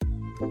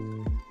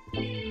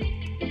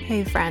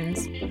Hey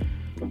friends,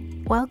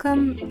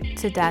 welcome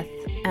to Death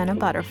and a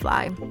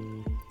Butterfly.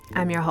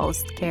 I'm your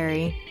host,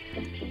 Carrie.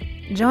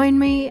 Join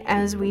me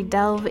as we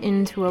delve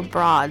into a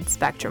broad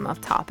spectrum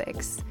of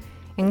topics,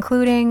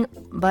 including,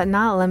 but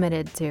not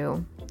limited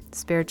to,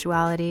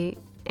 spirituality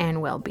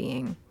and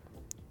well-being.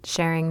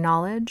 Sharing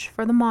knowledge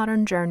for the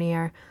modern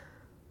journeyer,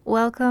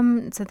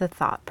 welcome to the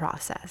thought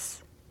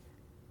process.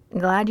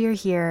 Glad you're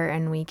here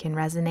and we can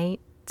resonate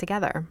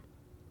together.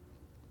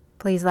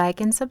 Please like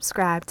and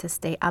subscribe to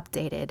stay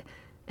updated,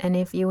 and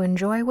if you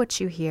enjoy what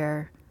you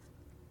hear,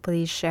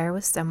 please share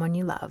with someone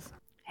you love.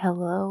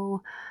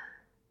 Hello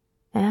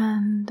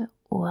and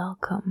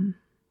welcome.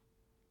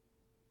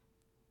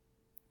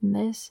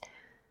 This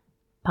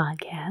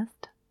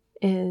podcast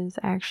is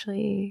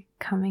actually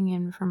coming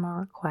in from a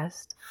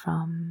request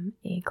from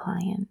a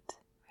client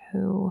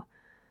who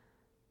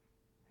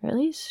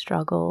really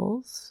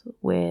struggles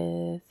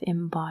with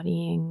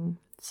embodying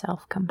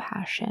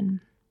self-compassion.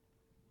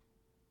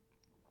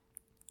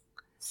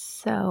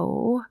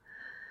 So,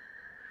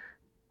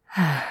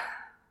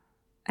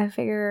 I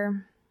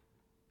figure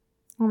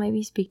I'll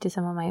maybe speak to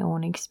some of my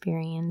own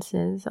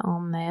experiences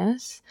on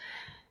this,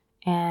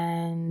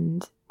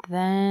 and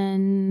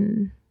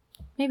then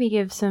maybe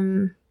give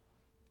some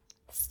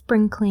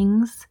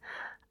sprinklings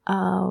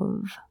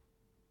of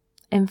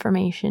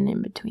information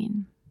in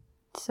between.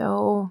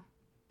 So,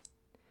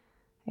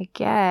 I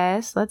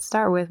guess let's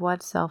start with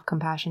what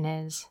self-compassion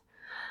is.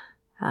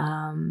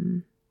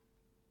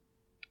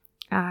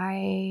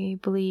 I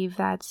believe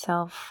that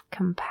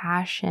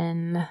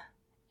self-compassion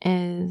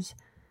is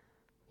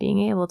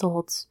being able to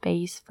hold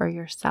space for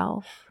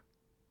yourself,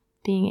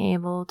 being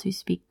able to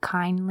speak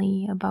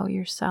kindly about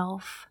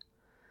yourself,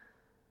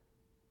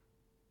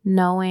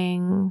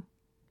 knowing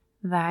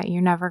that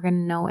you're never going to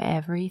know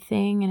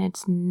everything and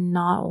it's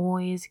not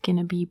always going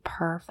to be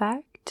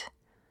perfect,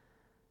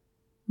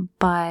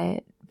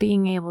 but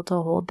being able to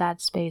hold that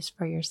space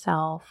for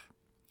yourself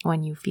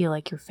when you feel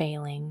like you're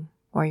failing,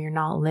 or you're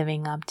not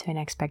living up to an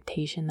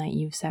expectation that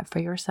you've set for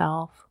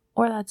yourself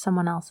or that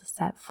someone else has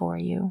set for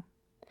you.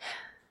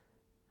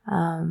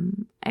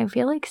 I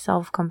feel like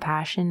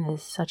self-compassion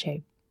is such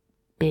a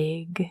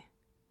big,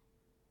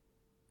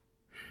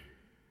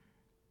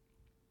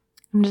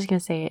 I'm just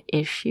going to say, an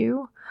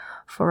issue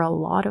for a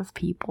lot of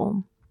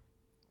people,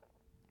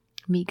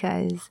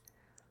 because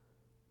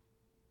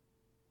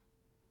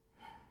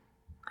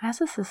as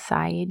a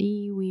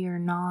society, we are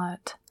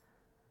not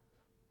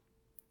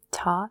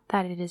taught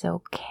that it is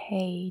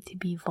okay to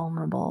be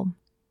vulnerable,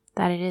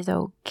 that it is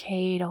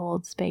okay to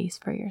hold space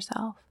for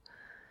yourself.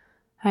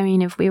 I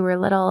mean, if we were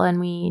little and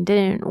we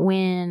didn't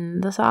win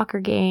the soccer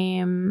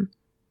game,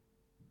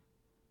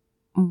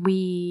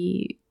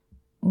 we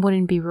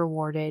wouldn't be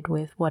rewarded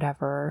with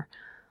whatever.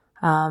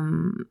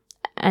 And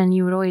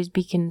you would always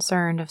be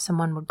concerned if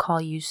someone would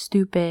call you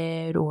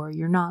stupid or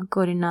you're not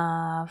good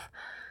enough.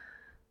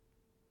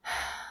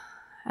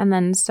 And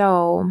then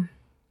so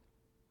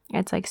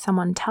it's like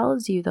someone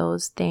tells you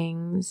those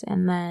things,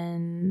 and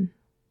then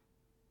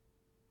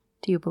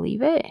do you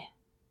believe it?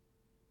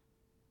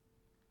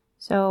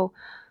 So,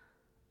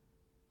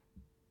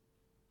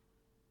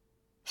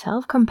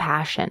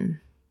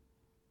 self-compassion.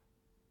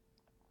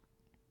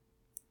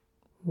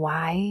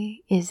 Why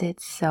is it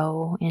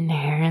so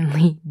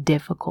inherently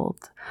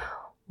difficult?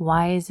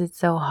 Why is it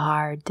so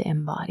hard to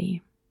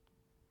embody?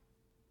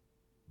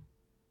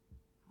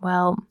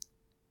 Well,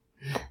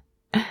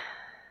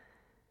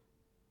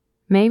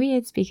 maybe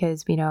it's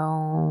because we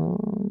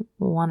don't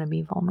want to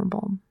be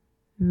vulnerable.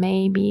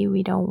 Maybe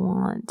we don't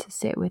want to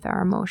sit with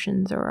our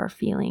emotions or our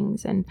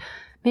feelings, and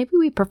maybe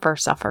we prefer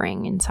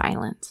suffering in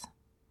silence.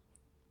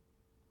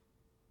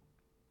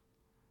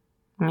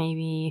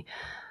 Maybe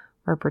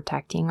we're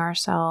protecting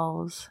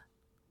ourselves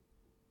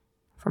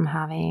from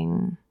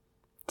having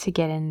to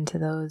get into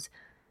those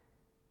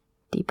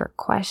deeper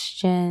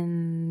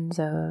questions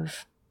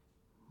of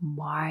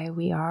why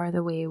we are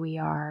the way we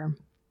are.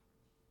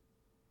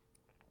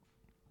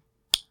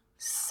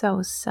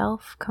 So,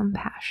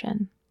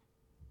 self-compassion.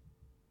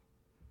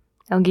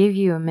 I'll give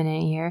you a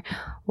minute here.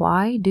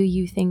 Why do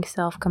you think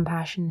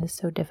self-compassion is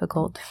so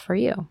difficult for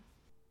you?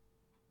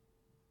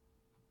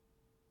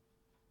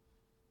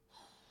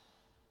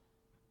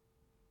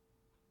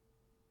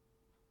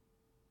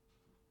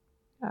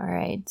 All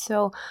right,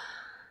 so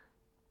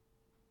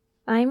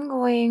I'm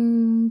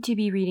going to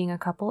be reading a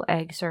couple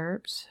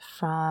excerpts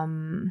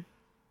from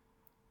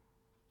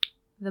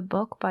the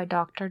book by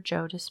Dr.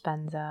 Joe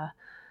Dispenza,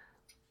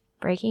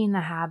 Breaking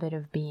the Habit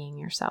of Being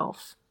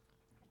Yourself.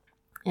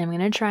 And I'm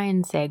going to try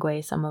and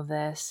segue some of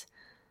this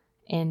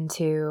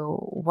into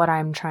what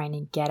I'm trying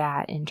to get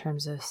at in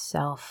terms of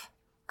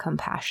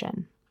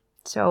self-compassion.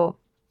 So,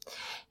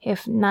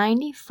 if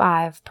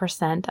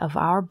 95% of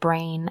our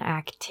brain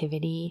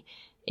activity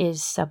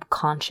is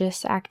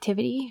subconscious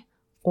activity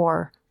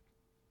or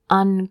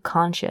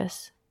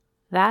unconscious,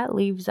 that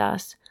leaves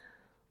us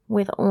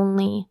with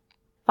only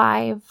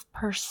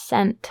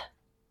 5%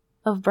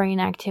 of brain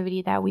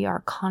activity that we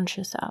are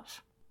conscious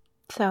of.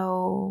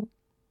 So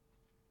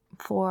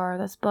for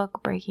this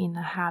book, Breaking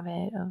the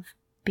Habit of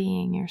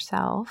Being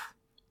Yourself.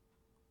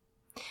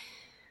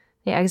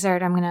 The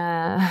excerpt I'm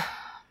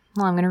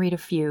going to read a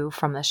few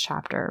from this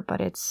chapter,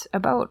 but it's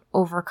about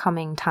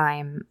overcoming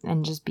time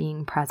and just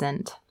being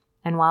present.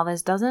 And while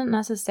this doesn't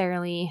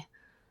necessarily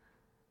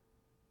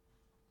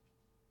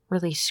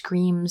really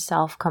scream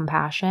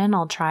self-compassion,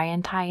 I'll try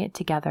and tie it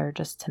together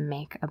just to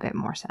make a bit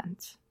more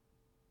sense.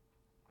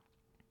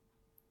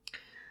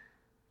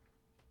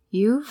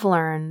 You've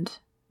learned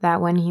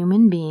that when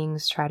human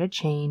beings try to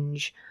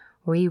change,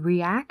 we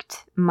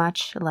react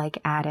much like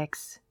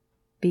addicts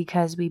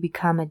because we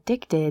become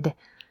addicted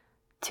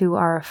to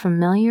our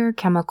familiar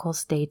chemical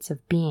states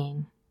of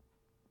being.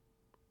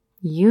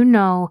 You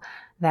know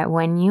that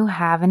when you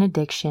have an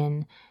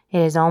addiction, it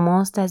is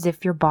almost as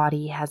if your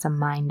body has a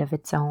mind of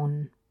its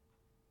own.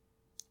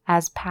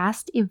 As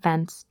past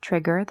events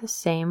trigger the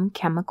same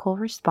chemical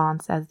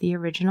response as the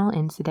original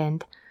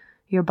incident,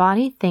 your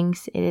body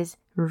thinks it is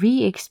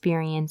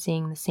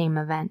re-experiencing the same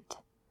event.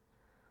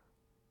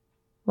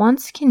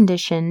 Once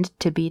conditioned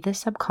to be the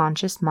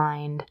subconscious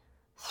mind,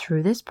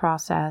 through this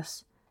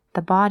process,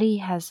 the body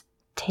has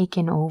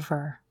taken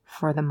over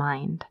for the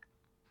mind.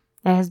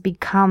 It has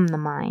become the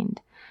mind,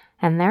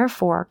 and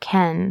therefore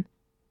can,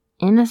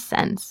 in a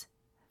sense,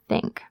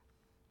 think.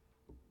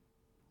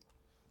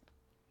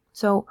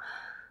 So,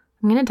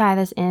 I'm going to tie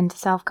this into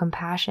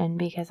self-compassion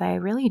because I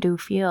really do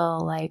feel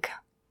like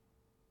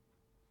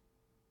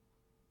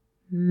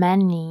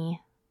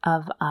many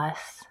of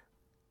us,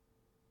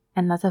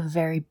 and that's a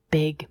very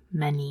big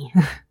many,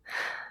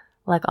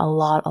 like a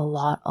lot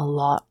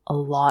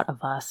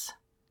of us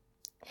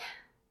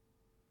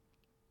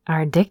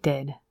are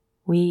addicted.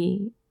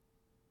 We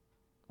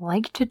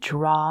like to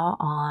draw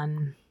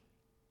on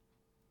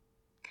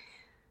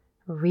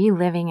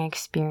reliving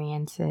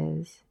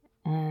experiences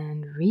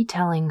and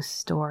retelling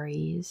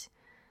stories.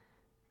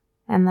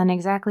 And then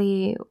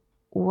exactly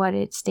what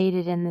it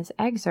stated in this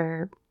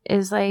excerpt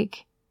is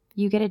like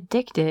you get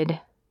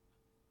addicted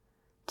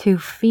to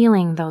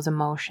feeling those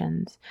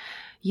emotions.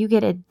 You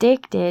get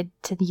addicted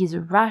to these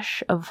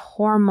rush of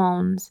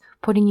hormones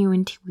putting you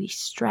into a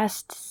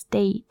stressed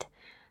state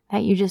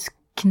that you just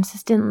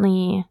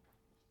consistently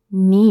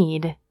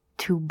need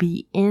to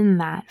be in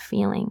that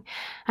feeling.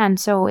 And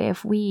so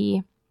if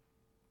we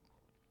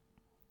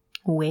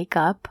wake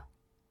up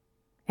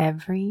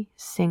every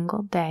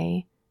single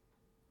day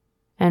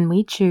and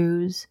we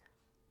choose,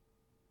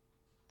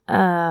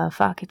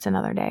 it's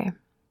another day.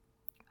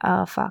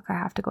 I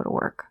have to go to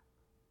work.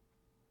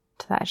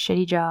 To that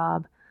shitty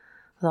job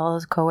with all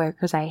those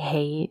coworkers I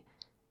hate.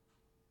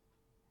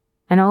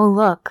 And oh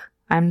look,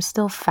 I'm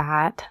still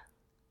fat.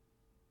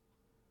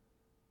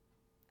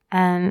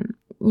 And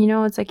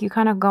it's like you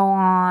kind of go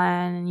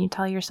on and you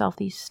tell yourself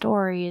these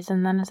stories,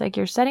 and then it's like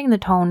you're setting the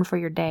tone for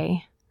your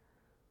day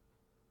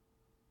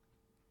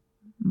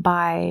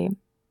by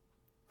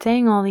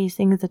saying all these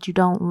things that you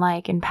don't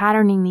like and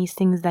patterning these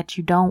things that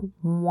you don't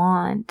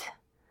want.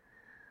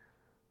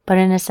 But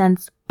in a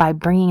sense, by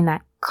bringing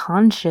that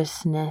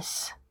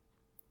consciousness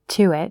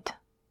to it,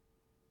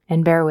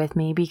 and bear with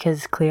me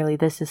because clearly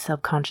this is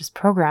subconscious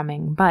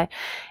programming, but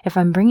if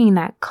I'm bringing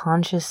that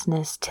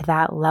consciousness to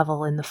that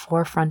level in the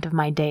forefront of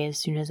my day as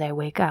soon as I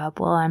wake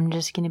up, well, I'm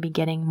just going to be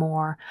getting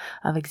more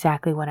of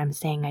exactly what I'm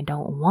saying I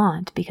don't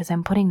want because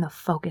I'm putting the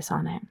focus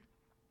on it.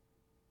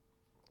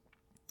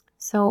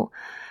 So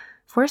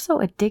if we're so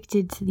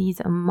addicted to these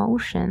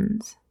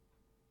emotions,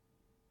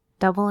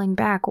 doubling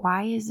back,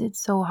 why is it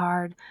so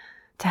hard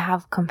to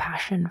have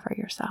compassion for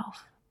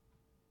yourself?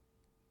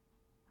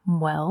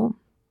 Well,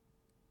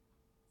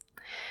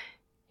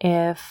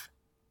 if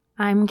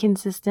I'm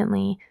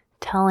consistently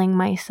telling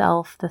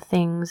myself the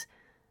things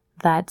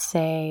that,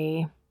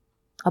 say,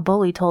 a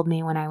bully told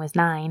me when I was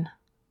 9,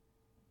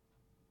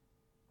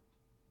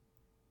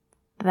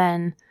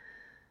 then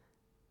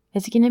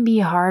it's going to be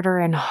harder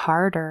and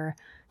harder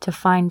to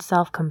find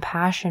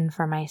self-compassion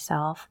for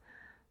myself,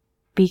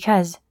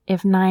 because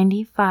if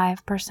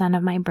 95%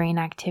 of my brain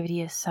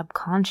activity is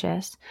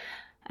subconscious,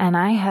 and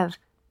I have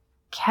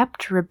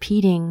kept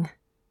repeating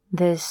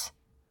this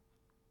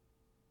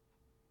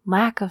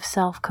lack of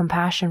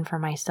self-compassion for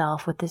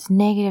myself with this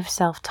negative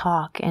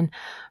self-talk and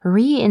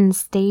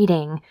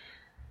reinstating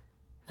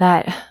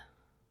that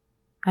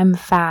I'm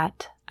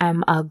fat,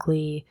 I'm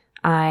ugly,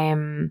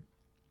 I'm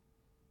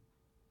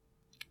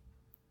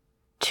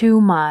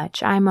too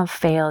much, I'm a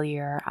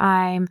failure,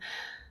 I'm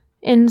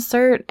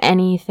insert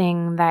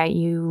anything that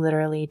you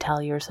literally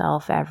tell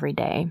yourself every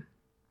day.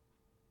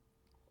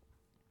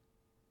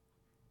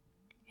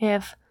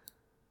 If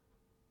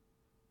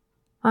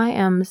I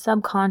am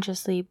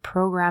subconsciously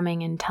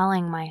programming and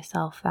telling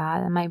myself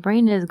that, and my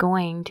brain is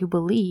going to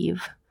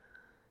believe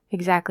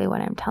exactly what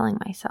I'm telling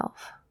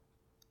myself.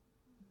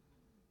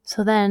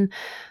 So then,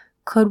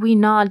 could we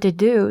not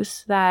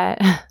deduce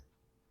that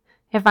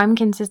if I'm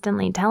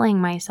consistently telling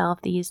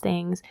myself these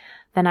things,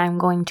 then I'm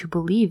going to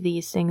believe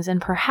these things,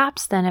 and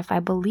perhaps then if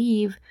I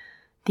believe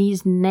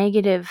these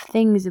negative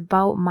things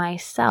about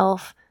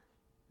myself,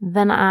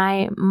 then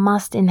I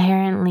must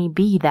inherently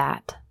be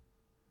that.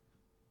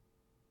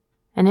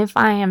 And if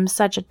I am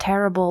such a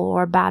terrible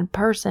or bad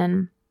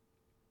person,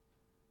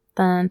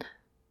 then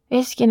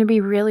it's going to be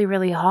really,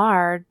 really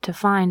hard to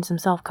find some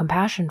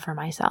self-compassion for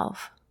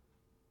myself.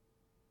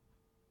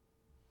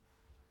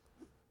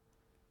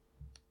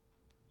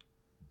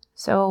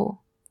 So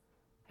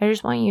I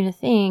just want you to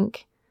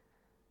think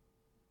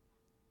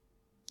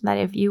that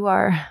if you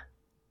are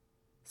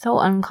so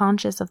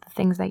unconscious of the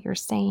things that you're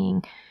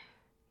saying,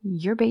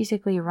 you're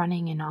basically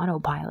running in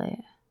autopilot.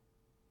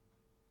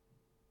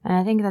 And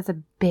I think that's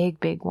a big,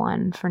 big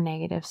one for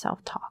negative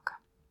self-talk.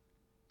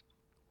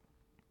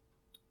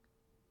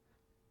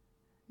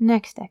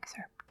 Next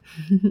excerpt.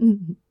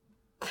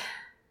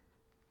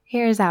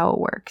 Here's how it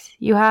works.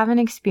 You have an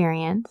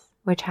experience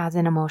which has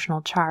an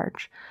emotional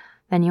charge.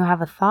 Then you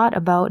have a thought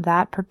about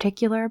that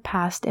particular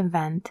past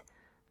event.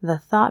 The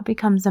thought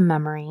becomes a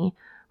memory,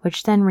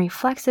 which then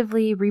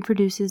reflexively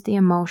reproduces the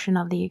emotion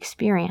of the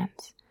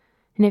experience.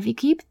 And if you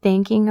keep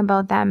thinking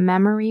about that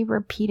memory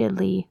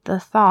repeatedly, the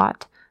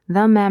thought,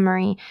 the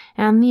memory,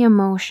 and the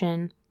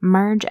emotion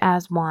merge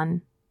as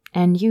one,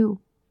 and you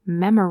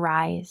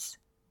memorize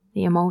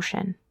the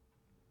emotion.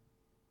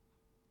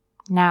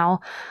 Now,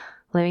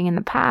 living in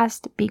the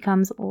past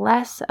becomes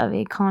less of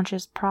a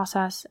conscious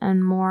process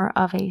and more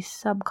of a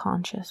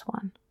subconscious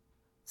one.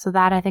 So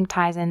that, I think,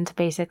 ties into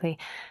basically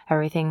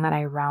everything that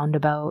I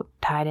roundabout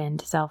tied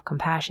into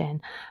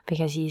self-compassion,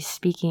 because he's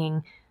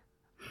speaking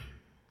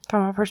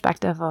from a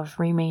perspective of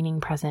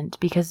remaining present.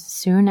 Because as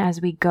soon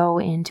as we go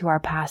into our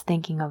past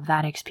thinking of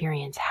that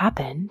experience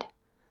happened,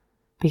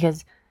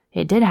 because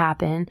it did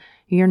happen,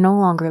 you're no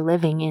longer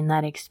living in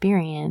that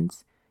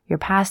experience, you're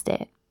past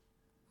it.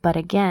 But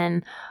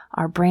again,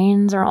 our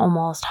brains are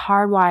almost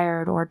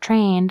hardwired or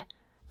trained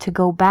to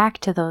go back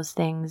to those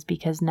things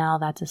because now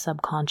that's a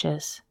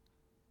subconscious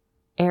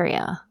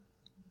area.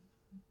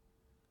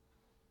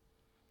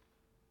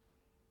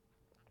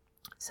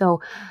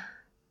 So,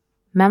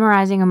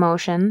 memorizing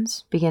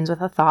emotions begins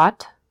with a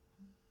thought,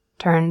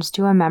 turns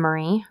to a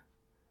memory,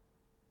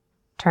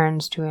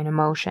 turns to an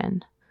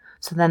emotion.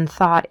 So then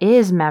thought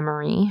is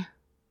memory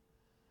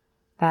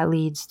that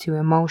leads to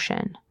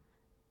emotion.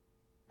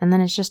 And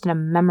then it's just a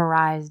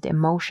memorized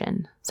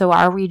emotion. So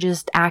are we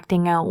just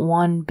acting out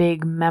one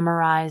big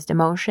memorized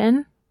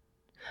emotion?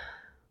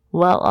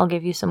 Well, I'll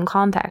give you some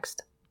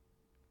context.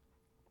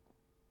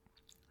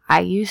 I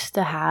used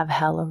to have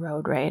hella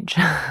road rage.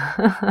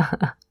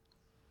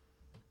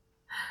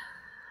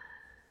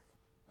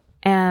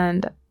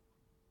 And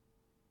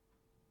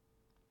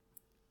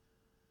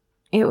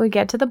it would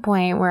get to the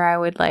point where I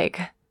would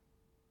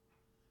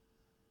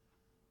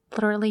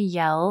literally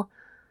yell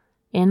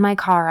in my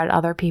car at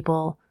other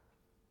people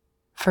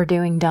for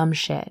doing dumb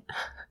shit.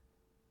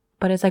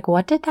 But it's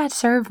what did that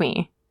serve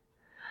me?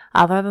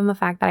 Other than the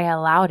fact that I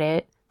allowed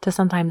it to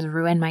sometimes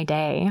ruin my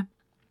day.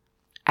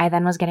 I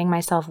then was getting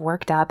myself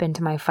worked up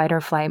into my fight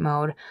or flight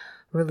mode,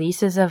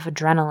 releases of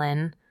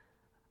adrenaline.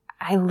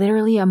 I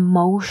literally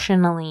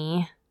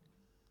emotionally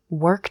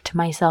worked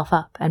myself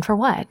up. And for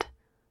what?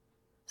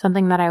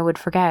 Something that I would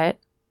forget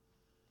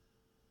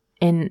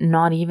in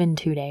not even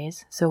 2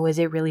 days. So is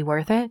it really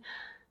worth it?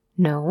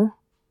 No.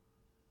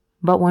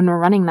 But when we're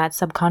running that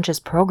subconscious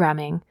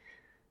programming,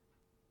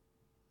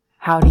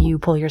 how do you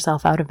pull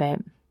yourself out of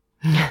it?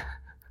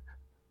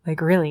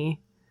 Really?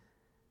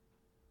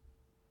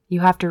 You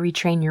have to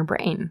retrain your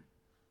brain.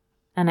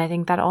 And I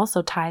think that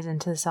also ties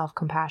into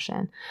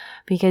self-compassion,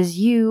 because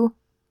you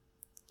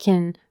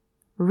can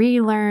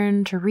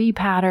relearn to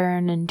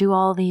repattern and do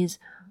all these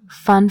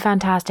fun,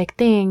 fantastic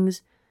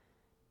things,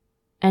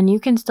 and you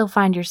can still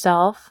find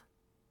yourself,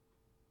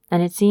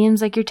 and it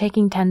seems like you're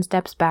taking 10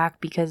 steps back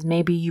because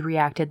maybe you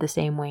reacted the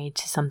same way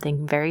to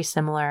something very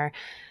similar,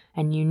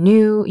 and you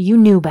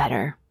knew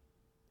better,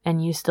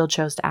 and you still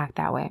chose to act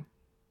that way.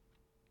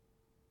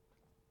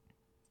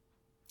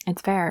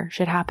 It's fair.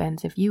 Shit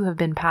happens. If you have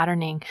been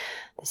patterning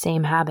the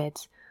same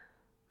habits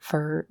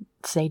for,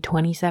 say,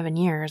 27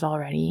 years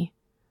already,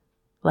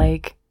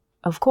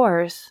 of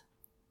course,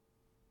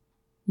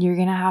 you're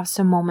going to have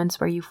some moments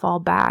where you fall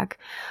back.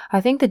 I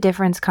think the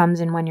difference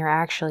comes in when you're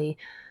actually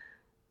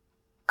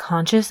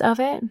conscious of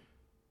it.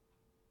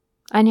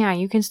 And yeah,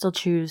 you can still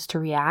choose to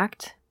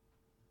react.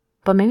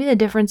 But maybe the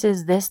difference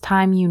is this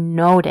time you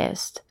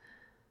noticed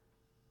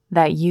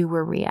that you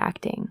were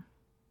reacting.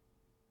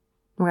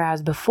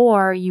 Whereas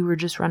before, you were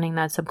just running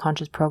that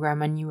subconscious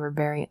program and you were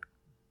very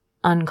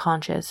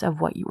unconscious of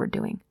what you were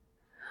doing.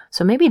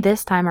 So maybe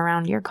this time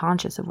around, you're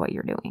conscious of what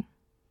you're doing.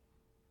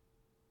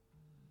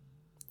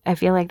 I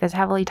feel like this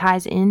heavily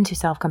ties into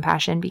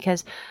self-compassion,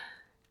 because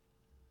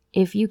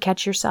if you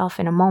catch yourself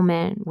in a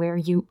moment where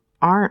you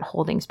aren't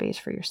holding space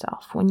for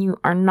yourself, when you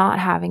are not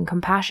having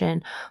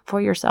compassion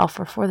for yourself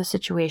or for the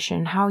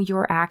situation, how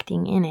you're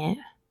acting in it,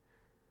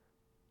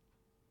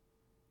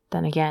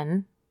 then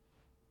again,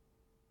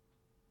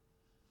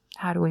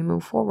 how do we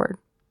move forward?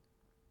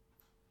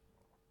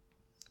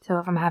 So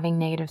if I'm having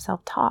negative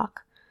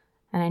self-talk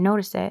and I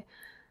notice it,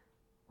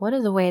 what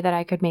is a way that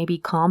I could maybe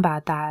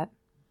combat that?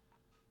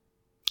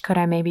 Could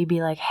I maybe be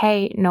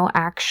hey, no,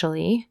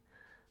 actually,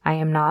 I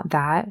am not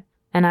that.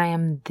 and I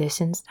am this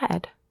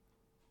instead.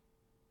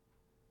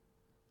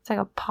 It's like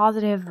a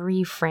positive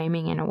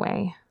reframing in a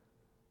way.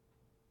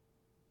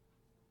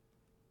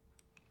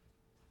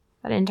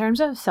 But in terms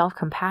of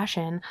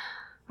self-compassion,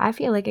 I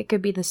feel like it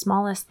could be the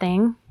smallest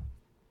thing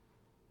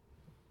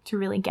to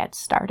really get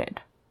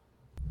started.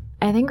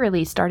 I think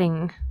really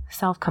starting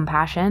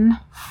self-compassion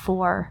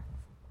for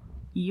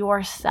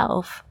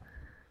yourself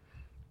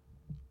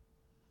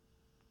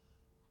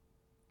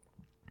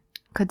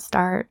could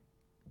start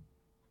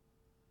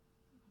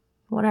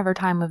whatever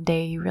time of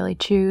day you really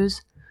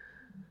choose.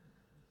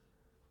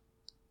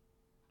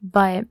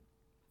 But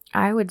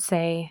I would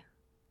say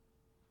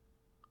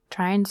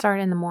try and start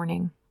in the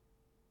morning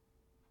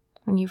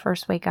when you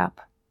first wake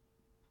up.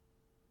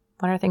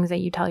 What are things that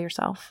you tell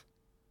yourself?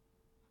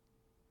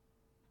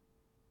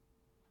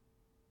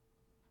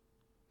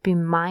 Be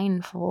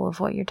mindful of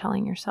what you're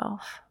telling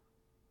yourself.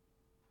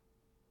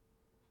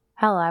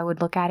 Hell, I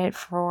would look at it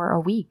for a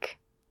week.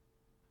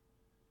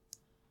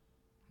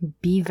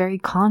 Be very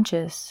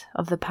conscious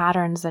of the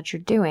patterns that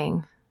you're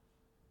doing.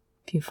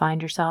 If you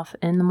find yourself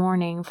in the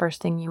morning,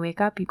 first thing you wake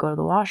up, you go to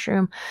the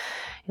washroom,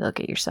 you look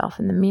at yourself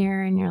in the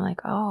mirror and you're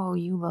like, oh,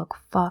 you look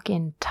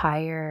fucking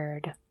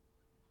tired.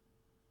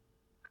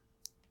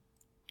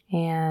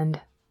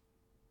 And,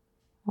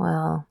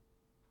 well,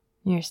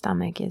 your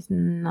stomach is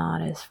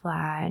not as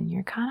flat and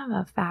you're kind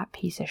of a fat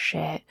piece of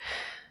shit.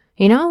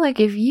 You know, like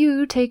if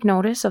you take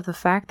notice of the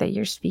fact that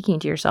you're speaking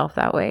to yourself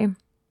that way,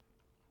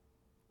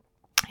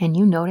 and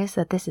you notice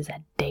that this is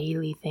a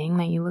daily thing,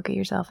 that you look at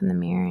yourself in the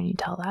mirror and you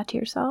tell that to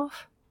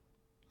yourself,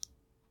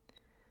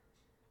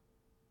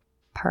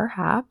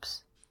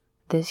 perhaps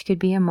this could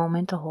be a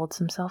moment to hold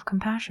some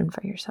self-compassion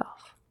for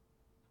yourself.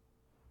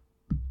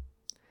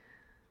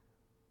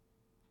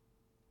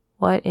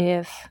 What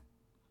if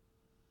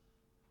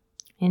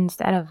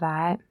instead of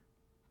that,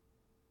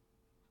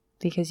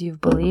 because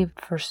you've believed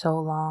for so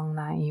long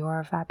that you're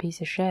a fat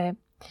piece of shit,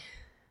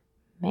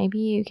 maybe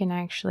you can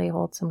actually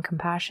hold some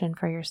compassion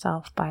for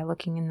yourself by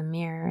looking in the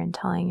mirror and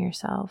telling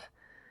yourself,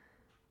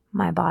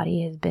 my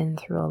body has been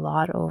through a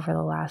lot over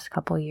the last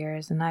couple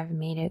years and I've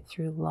made it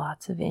through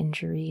lots of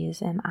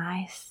injuries and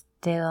I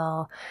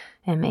still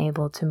am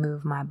able to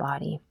move my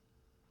body.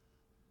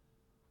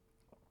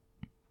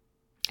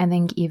 I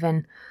think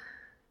even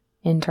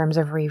in terms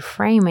of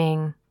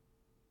reframing,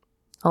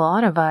 a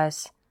lot of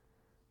us,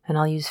 and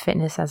I'll use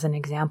fitness as an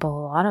example,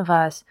 a lot of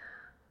us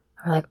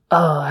are like,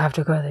 oh, I have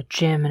to go to the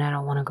gym and I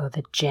don't want to go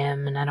to the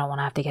gym and I don't want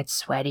to have to get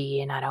sweaty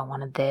and I don't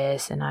want to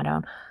this and I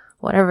don't,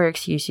 whatever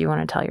excuse you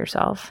want to tell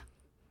yourself.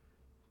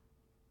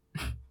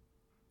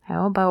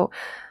 How about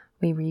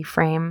we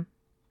reframe,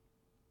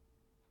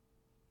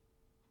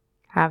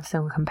 have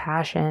some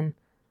compassion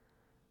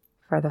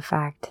for the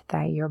fact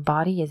that your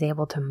body is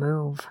able to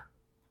move,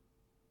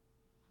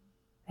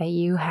 that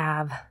you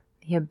have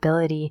the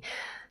ability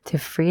to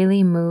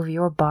freely move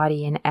your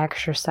body and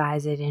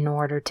exercise it in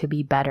order to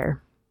be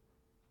better.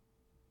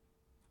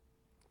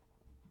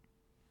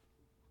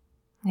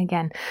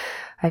 Again,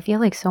 I feel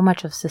like so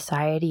much of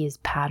society is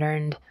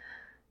patterned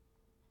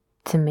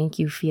to make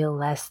you feel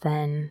less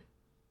than.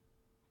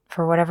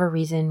 For whatever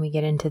reason, we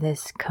get into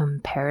this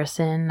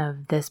comparison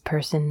of this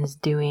person is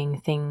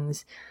doing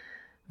things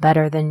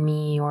better than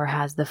me or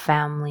has the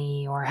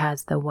family or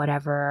has the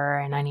whatever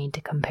and I need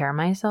to compare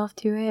myself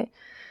to it.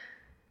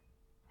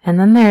 And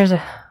then there's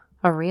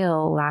a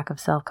real lack of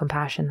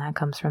self-compassion that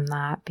comes from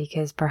that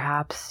because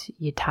perhaps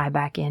you tie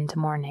back into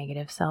more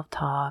negative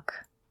self-talk.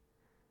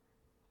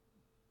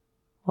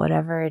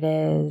 Whatever it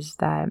is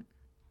that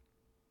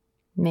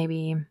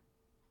maybe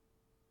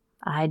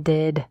I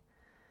did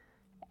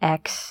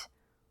X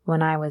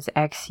when I was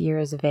X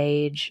years of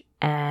age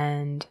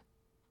and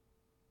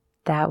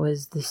that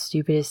was the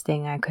stupidest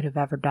thing I could have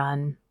ever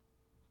done.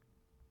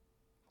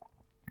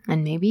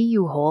 And maybe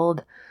you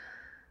hold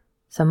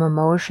some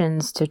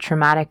emotions to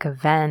traumatic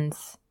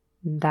events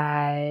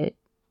that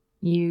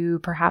you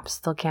perhaps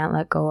still can't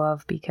let go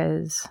of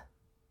because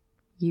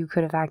you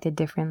could have acted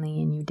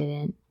differently and you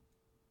didn't.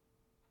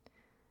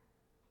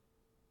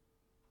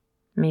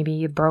 Maybe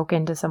you broke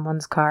into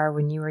someone's car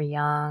when you were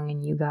young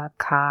and you got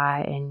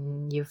caught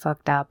and you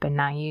fucked up and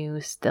now you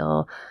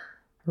still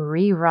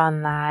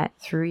rerun that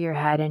through your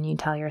head and you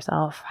tell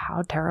yourself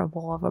how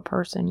terrible of a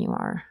person you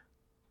are.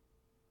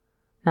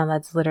 Now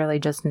that's literally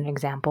just an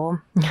example.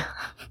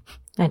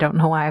 I don't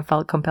know why I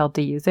felt compelled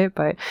to use it,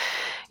 but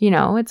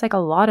it's like a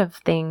lot of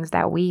things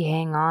that we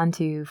hang on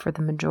to for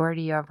the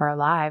majority of our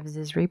lives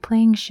is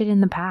replaying shit in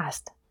the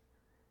past.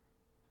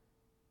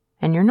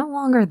 And you're no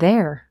longer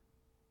there.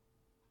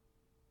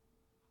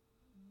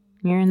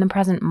 You're in the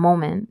present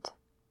moment.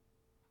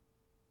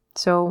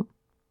 So,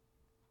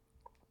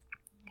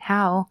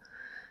 how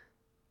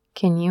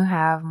can you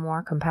have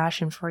more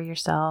compassion for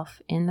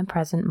yourself in the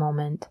present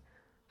moment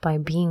by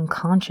being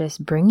conscious,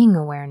 bringing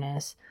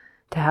awareness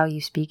to how you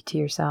speak to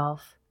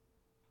yourself,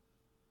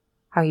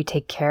 how you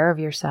take care of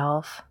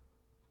yourself,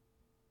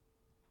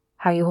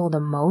 how you hold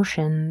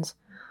emotions,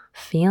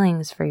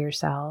 feelings for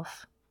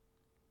yourself,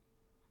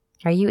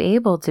 Are you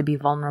able to be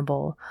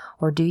vulnerable?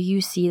 Or do you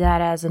see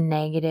that as a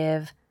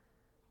negative?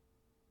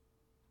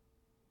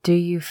 Do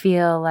you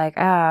feel like,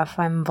 if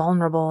I'm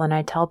vulnerable and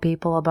I tell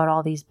people about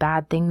all these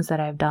bad things that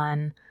I've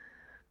done,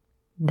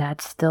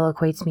 that still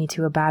equates me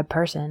to a bad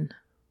person?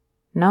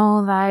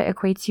 No, that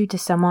equates you to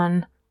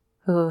someone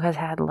who has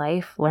had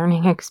life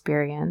learning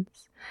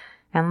experience.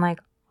 And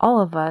like all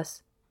of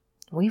us,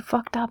 we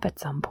fucked up at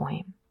some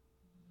point.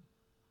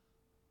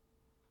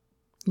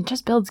 It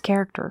just builds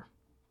character.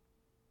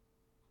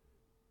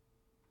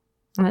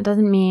 And it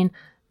doesn't mean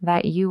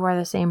that you are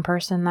the same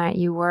person that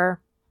you were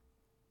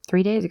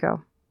 3 days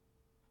ago,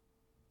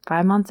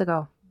 5 months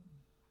ago.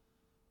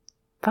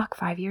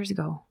 5 years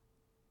ago.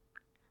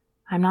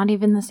 I'm not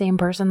even the same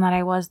person that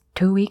I was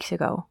 2 weeks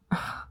ago.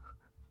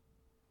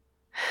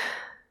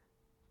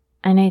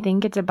 And I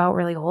think it's about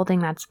really holding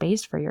that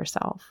space for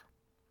yourself.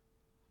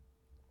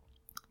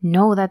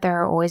 Know that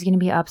there are always going to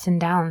be ups and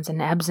downs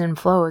and ebbs and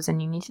flows,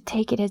 and you need to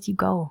take it as you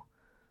go.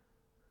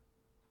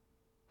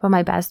 But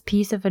my best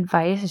piece of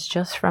advice is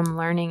just from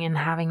learning and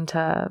having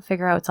to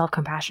figure out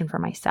self-compassion for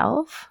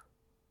myself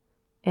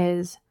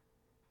is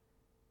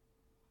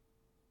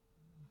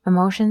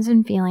emotions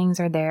and feelings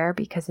are there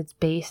because it's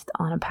based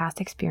on a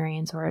past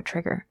experience or a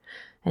trigger.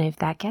 And if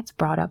that gets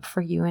brought up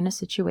for you in a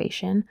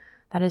situation,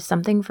 that is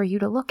something for you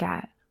to look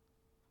at.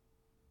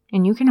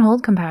 And you can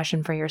hold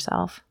compassion for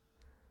yourself.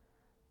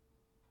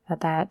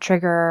 That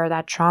trigger,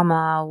 that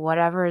trauma,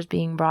 whatever is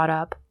being brought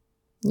up,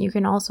 you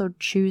can also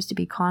choose to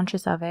be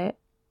conscious of it.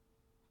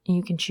 And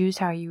you can choose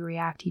how you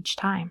react each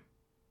time.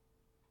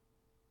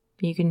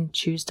 You can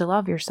choose to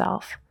love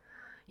yourself.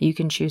 You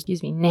can choose,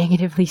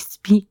 negatively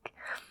speak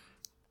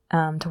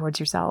towards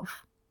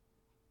yourself.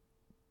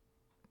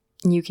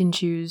 You can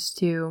choose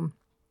to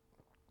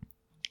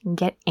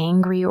get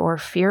angry or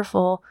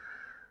fearful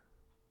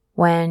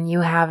when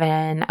you have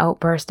an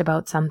outburst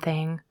about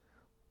something,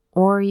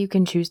 or you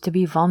can choose to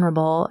be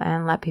vulnerable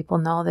and let people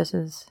know this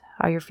is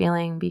how you're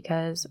feeling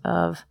because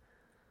of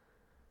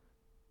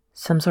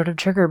some sort of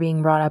trigger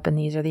being brought up and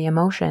these are the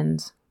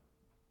emotions.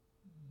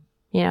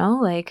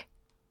 I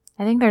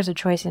think there's a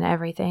choice in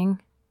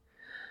everything.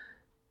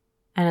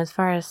 And as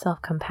far as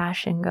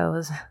self-compassion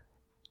goes,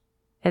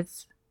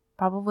 it's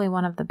probably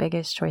one of the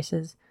biggest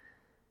choices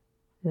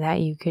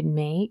that you could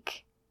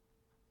make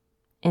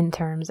in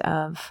terms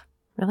of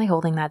really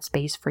holding that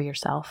space for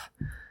yourself.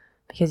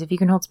 Because if you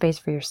can hold space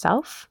for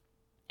yourself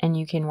and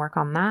you can work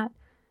on that,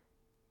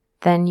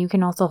 then you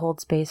can also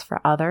hold space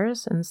for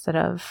others instead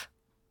of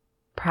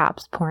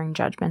perhaps pouring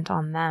judgment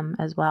on them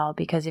as well.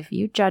 Because if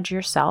you judge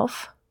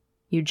yourself,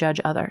 you judge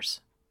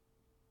others.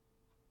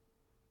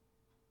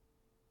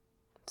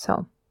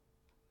 So,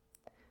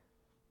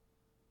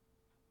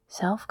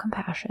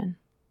 self-compassion.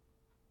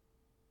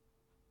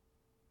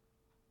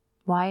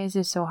 Why is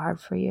it so hard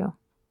for you?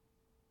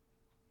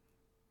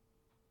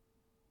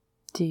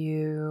 Do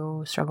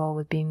you struggle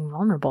with being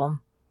vulnerable?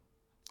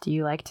 Do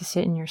you like to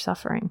sit in your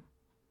suffering?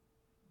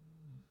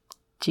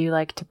 Do you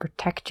like to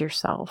protect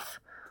yourself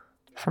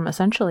from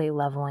essentially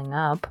leveling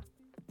up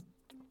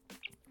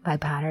by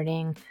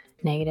patterning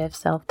negative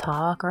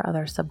self-talk or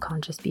other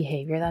subconscious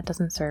behavior that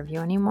doesn't serve you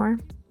anymore?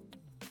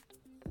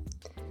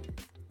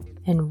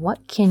 And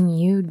what can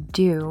you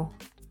do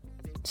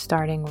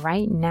starting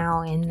right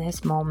now in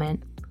this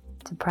moment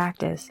to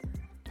practice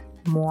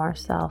more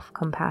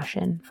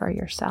self-compassion for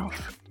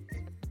yourself?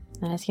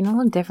 And it's going to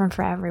look different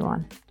for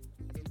everyone.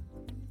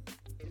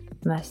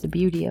 And that's the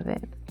beauty of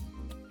it.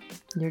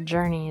 Your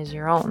journey is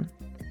your own.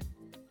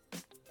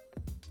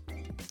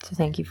 So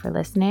thank you for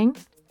listening.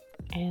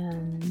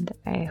 And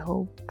I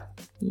hope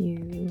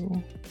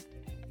you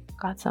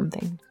got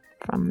something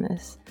from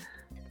this,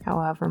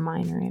 however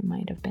minor it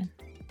might have been.